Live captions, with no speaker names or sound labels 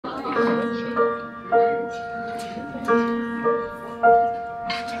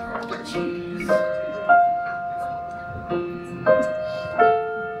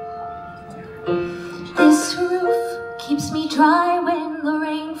This roof keeps me dry when the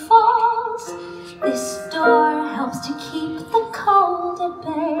rain falls. This door helps to keep the cold at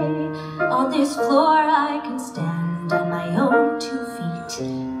bay. On this floor I can stand on my own 2 feet.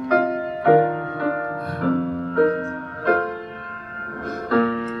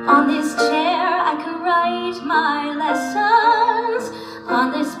 On this chair I can write my lessons.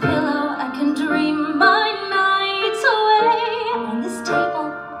 On this pillow I can dream my nights away. On this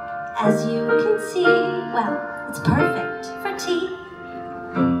table, as you can see, well, it's perfect for tea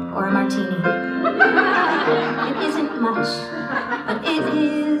or a martini. It isn't much, but it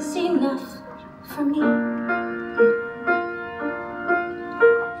is enough for me.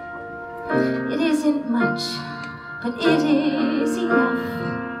 It isn't much, but it is enough.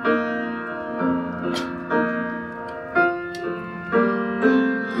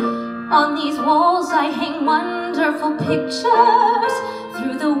 On these walls I hang wonderful pictures.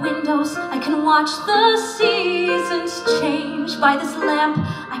 Through the windows I can watch the seasons change. By this lamp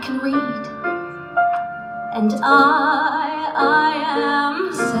I can read, and I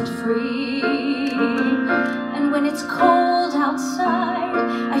am set free. And when it's cold outside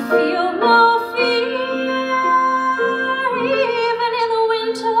I feel no fear. Even in the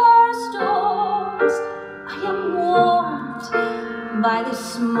winter storms I am warmed by this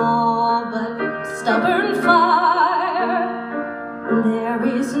small but stubborn fire. There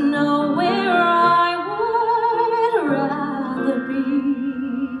is nowhere I would rather be.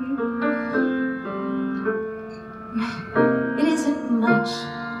 It isn't much,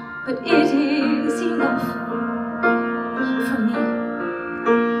 but it is enough for me.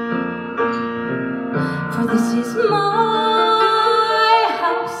 For this is my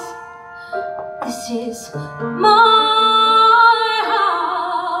house. This is my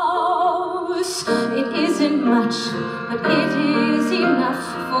house. It isn't much, but it is enough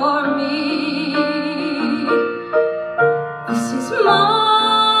for me. This is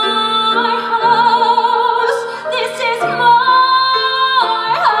my house. This is my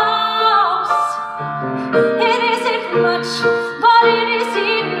house. It isn't much, but it is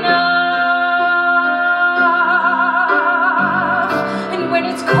enough. And when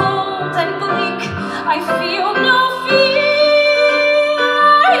it's cold and bleak, I feel no fear.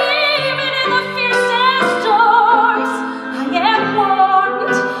 Even in the fiercest storms, I am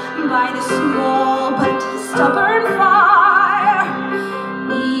warmed by the small but stubborn fire.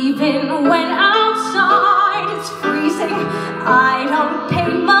 Even when outside it's freezing, I don't pay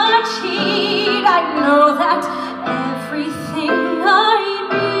much heed. I know that everything I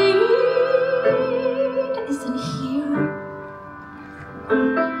need isn't here.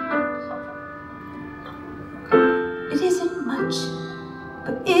 It isn't much,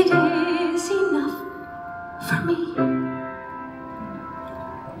 but it is enough for me.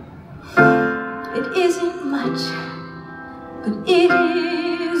 It isn't much, but it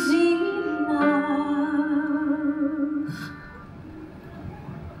is enough.